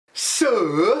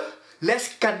So,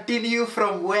 let's continue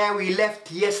from where we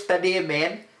left yesterday,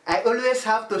 man. I always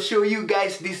have to show you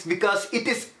guys this because it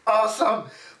is awesome.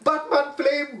 Batman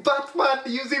playing Batman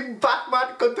using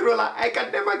Batman controller. I can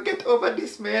never get over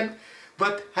this, man.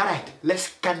 But, alright,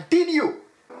 let's continue. You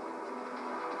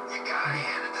gotta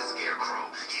hand it to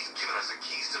Scarecrow. He's given us the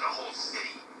keys to the whole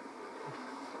city.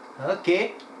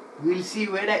 Okay, we'll see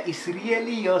whether it's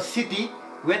really your city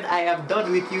when I am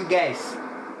done with you guys.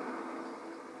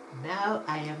 Now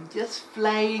I am just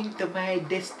flying to my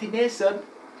destination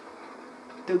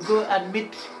to go and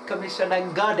meet Commissioner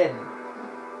Gordon.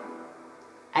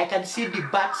 I can see the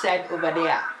bat side over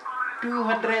there.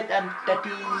 230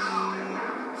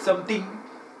 something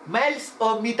miles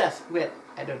or meters. Well,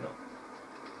 I don't know.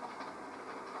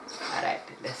 Alright,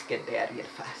 let's get there real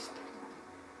fast.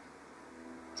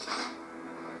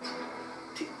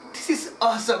 This is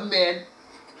awesome, man.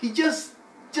 He just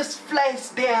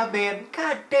flies there, man.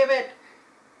 God damn it.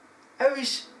 I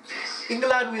wish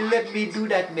England will let me do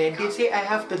that, man. They say I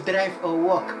have to drive or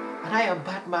walk. And I am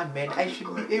Batman, man. I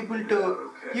should be able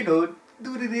to, you know,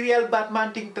 do the real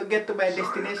Batman thing to get to my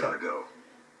destination. Gotta go.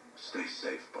 Stay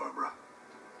safe, Barbara.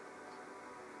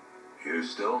 You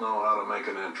still know how to make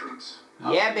an entrance.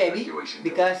 Yeah, baby.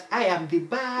 Because I am the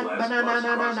Batman. Last bus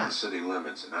crossed the city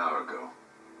limits an hour ago.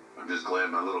 I'm just glad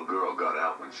my little girl got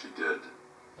out when she did.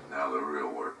 Now the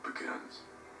real work begins.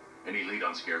 Any lead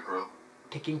on Scarecrow?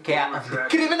 Taking care of the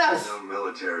criminals. No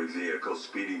military vehicle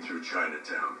speeding through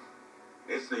Chinatown.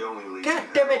 It's the only lead. God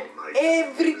damn it.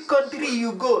 Every country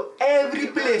you go, every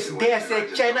place, there's a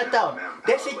Chinatown.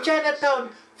 There's a Chinatown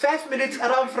 5 minutes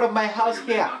around from my house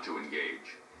here. Not to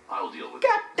engage. I'll deal with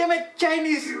God damn it,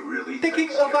 Chinese taking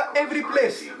over every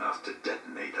place. Enough to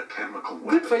detonate a chemical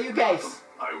weapon. Good for you guys.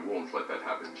 I won't let that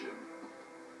happen, Jim.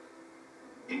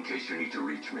 In case you need to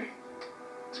reach me,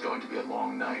 it's going to be a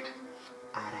long night.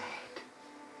 Alright.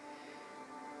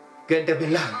 Going to be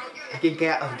long, taking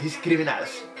care of these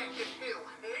criminals.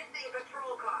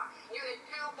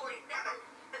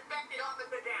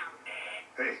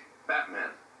 Hey,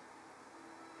 Batman.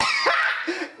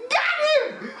 Got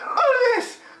him!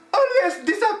 Always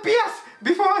disappears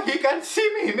before he can see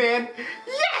me, man.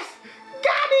 Yes!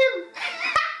 Got him!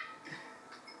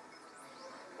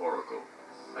 Oracle,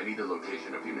 I need the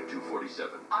location of Unit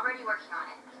 247. Already working on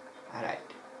it.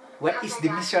 Alright. What is the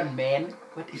mission, man?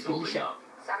 What is the mission?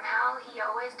 Somehow he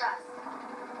always does.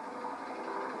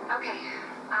 Okay,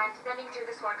 I'm sending through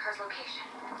this one car's location.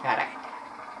 Alright.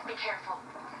 Be careful.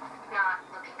 Not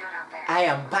looking good out there. I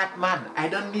am Batman. I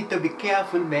don't need to be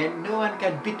careful, man. No one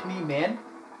can beat me, man.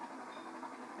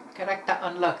 Character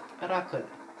unlocked. Oracle.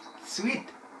 Sweet.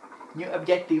 New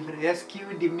objective.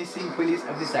 Rescue the missing police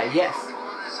officer. Yes.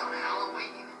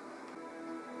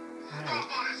 Alright.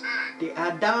 They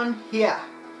are down here.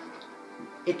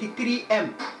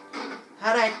 83M.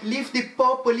 Alright, leave the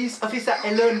poor police officer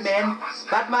alone, man.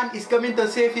 Batman is coming to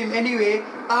save him anyway.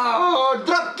 Oh,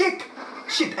 drop kick!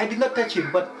 Shit, I did not touch him,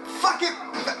 but fuck it!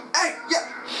 Yeah!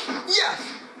 Yes!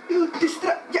 You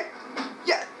distract! Yeah!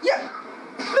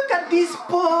 Look at these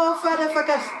poor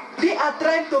motherfuckers! They are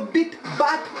trying to beat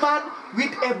Batman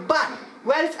with a bat.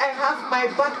 Whilst I have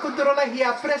my bat controller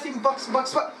here pressing box.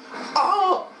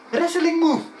 Oh! Wrestling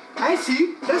move! I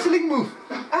see! Wrestling move!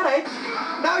 Alright,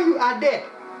 now you are dead.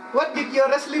 What did your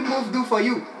wrestling move do for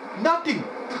you? Nothing!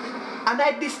 And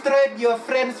I destroyed your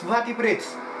friend's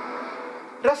vertebrates.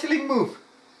 Wrestling move.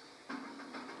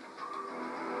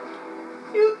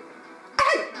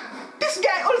 Hey! This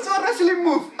guy also wrestling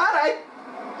move. Alright.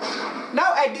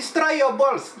 Now I destroy your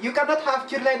balls. You cannot have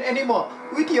children anymore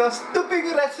with your stupid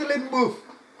wrestling move.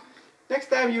 Next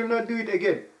time you'll not do it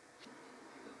again.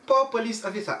 Poor police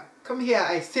officer. Come here,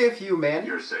 I save you, man.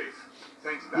 You're safe.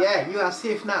 Thanks, Batman. Yeah, you are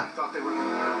safe now. I thought they were...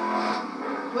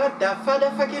 What the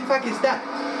fuck is that?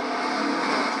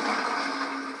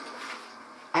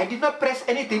 I did not press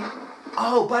anything.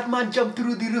 Oh, Batman jumped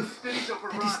through the roof.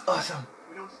 That is awesome.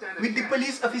 With the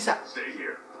police officer. Stay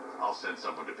here. I'll send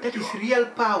someone to pick That you is up. real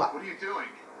power. What are you doing?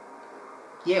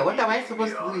 Yeah, what am I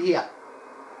supposed to do here?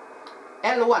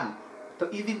 L1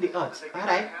 to even the odds.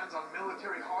 Alright. Hands on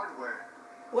military hardware.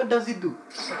 What does it do?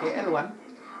 Okay, L1.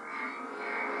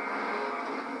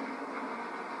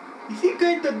 Is he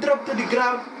going to drop to the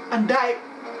ground and die?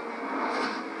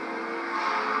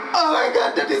 Oh my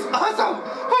god, that is awesome!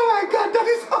 Oh my god, that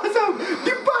is awesome!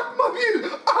 The Batmobile!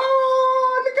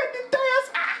 Oh, look at the tires!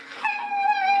 Ah,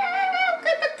 I'm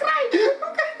gonna cry! This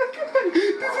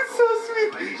is so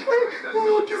sweet!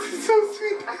 Oh, this is so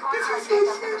sweet! This is so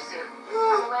sweet!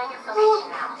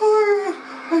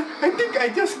 I think I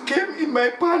just came in my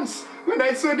pants when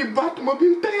I saw the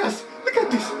Batmobile tires. Look at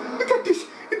this! Look at this!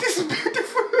 It is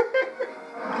beautiful!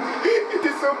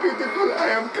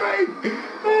 I'm crying.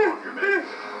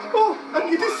 Oh, and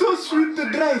it is so sweet to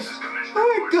drive. Oh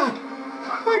my God.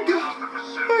 Oh my God.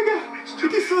 Oh my God.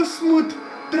 It is so smooth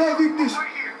driving this.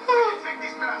 Oh.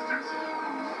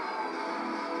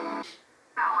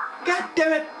 God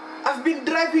damn it. I've been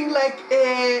driving like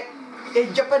a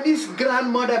Japanese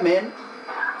grandmother, man.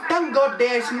 Thank God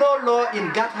there is no law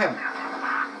in Gotham.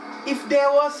 If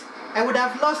there was, I would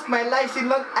have lost my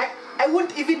license. I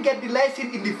wouldn't even get the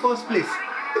license in the first place.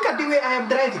 Look at the way I am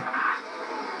driving.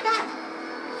 God.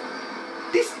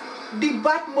 The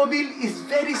Batmobile is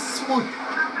very smooth.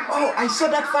 Oh, I saw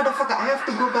that motherfucker. I have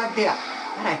to go back there.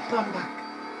 Alright, turn back.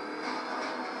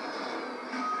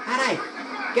 Alright.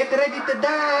 Get ready to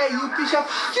die, you piece of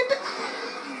shit.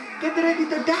 Get ready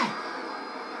to die.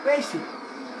 Where is he?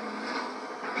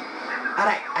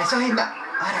 Alright, I saw him now.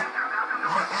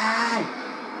 Alright.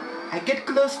 I get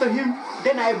close to him,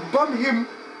 then I bomb him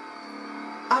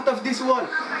out of this wall.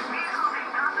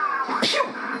 Pew!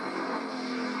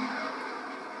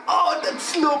 Oh, that's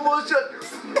slow motion.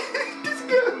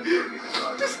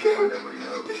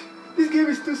 This game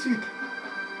is too sweet.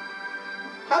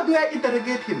 How do I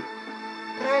interrogate him?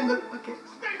 Triangle, okay.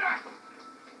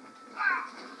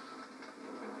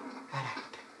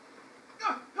 Alright.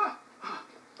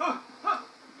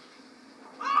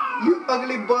 You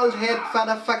ugly bald head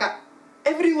motherfucker.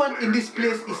 Everyone in this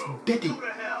place is dirty.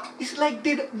 It's like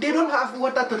they don't have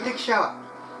water to take shower.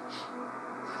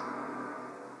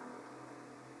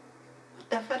 What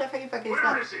the motherfucker is that?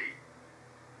 Where is he?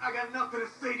 I got nothing to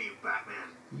say to you, Batman.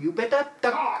 You better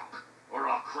Talk, or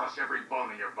I'll crush every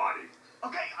bone in your body.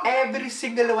 Okay? every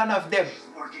single one of them,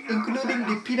 including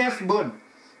the penis bone.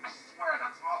 I swear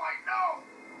that's all I know.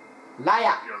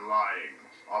 Liar. You're lying.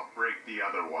 I'll break the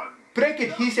other one. Break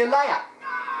it, he's a liar.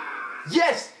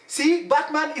 Yes, see,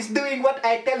 Batman is doing what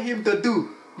I tell him to do.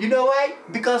 You know why?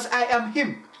 Because I am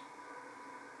him.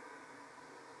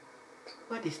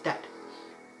 What is that?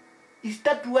 Is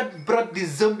that what brought the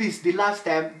zombies the last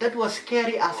time? That was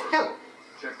scary as hell.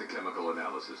 Check the chemical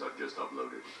analysis I've just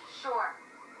uploaded. Sure.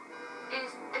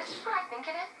 Is this what I think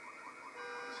it is?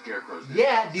 Scarecrow's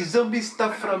Yeah, the zombie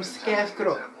stuff from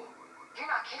Scarecrow. You're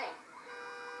not kidding.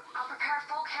 I'll prepare a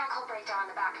full chemical breakdown on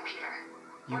the back computer.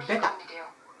 You What are you better. going to do?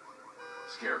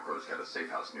 Scarecrow's got a safe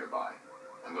house nearby.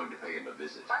 I'm going to pay him a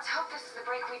visit. Let's hope this is the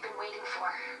break we've been waiting for.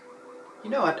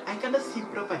 You know what? I cannot see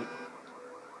properly.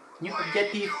 New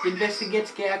objective, investigate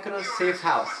Scarecrow's safe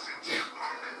house.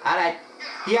 Alright,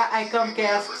 here I come,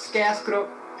 Scarecrow.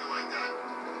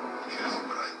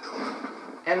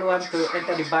 L1 to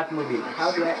enter the Batmobile.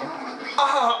 How do I enter?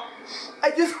 Oh!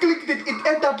 I just clicked it, it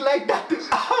entered like that.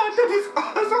 Ah, that is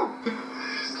awesome!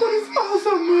 That is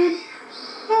awesome, man!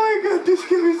 Oh my god, this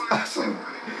game is awesome!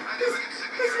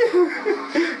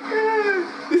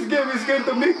 This game is going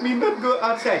to make me not go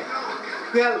outside.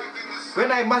 Well,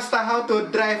 when I master how to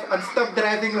drive and stop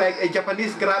driving like a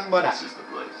Japanese grandmother. This is the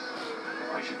place.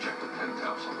 I should check the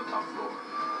penthouse on the top floor.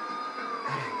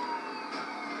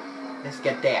 Alright. Let's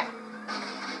get there.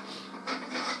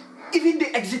 Even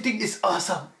the exiting is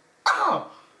awesome.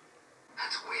 Oh!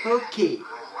 Okay.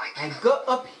 I go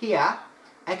up here.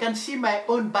 I can see my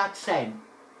own back sign.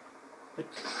 But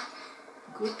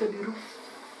go to the roof.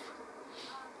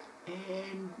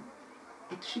 And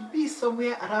it should be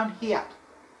somewhere around here.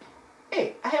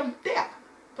 Hey, I am there.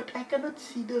 But I cannot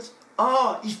see those.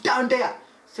 Oh, it's down there.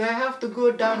 So I have to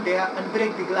go down there and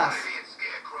break the glass.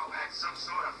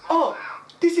 Oh,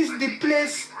 this is the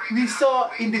place we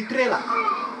saw in the trailer. Look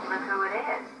who it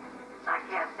is. I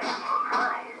can't say I'm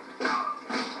surprised.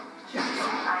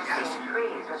 I've seen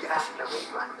trees with faster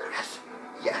reflexes.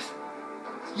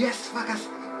 Yes, fuckers.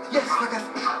 Yes, fuckers.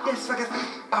 Yes, fuckers.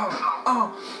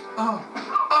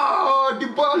 Oh, the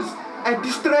balls. I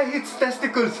destroy its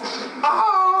testicles.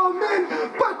 Oh, man.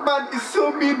 Batman is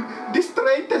so mean.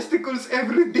 Destroying testicles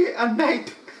every day and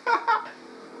night.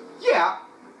 Yeah.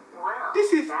 Well,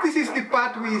 This is the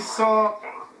part we saw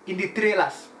in the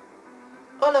trailers.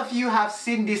 All of you have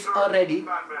seen this already,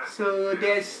 so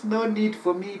there's no need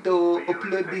for me to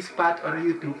upload this part on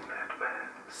YouTube.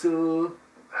 So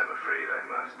I'm afraid I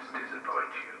must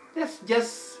disappoint you. let's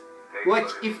just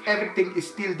watch if everything is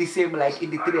still the same like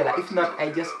in the trailer. If not, I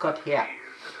just cut here.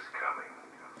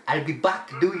 I'll be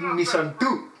back doing mission 2.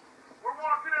 We're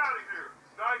walking out of here,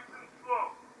 nice and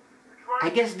slow. I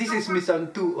guess this is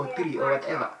mission 2 or 3 or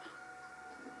whatever.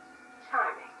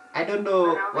 charming. I don't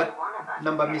know But only what one of us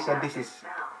number can mission have this is.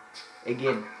 smell.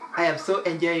 Again, I am so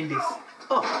enjoying this.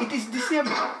 Oh, it is the same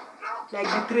like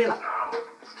the trailer.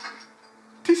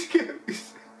 This game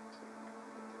is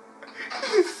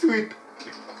sweet.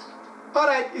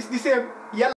 Alright, it's the same. Yellow.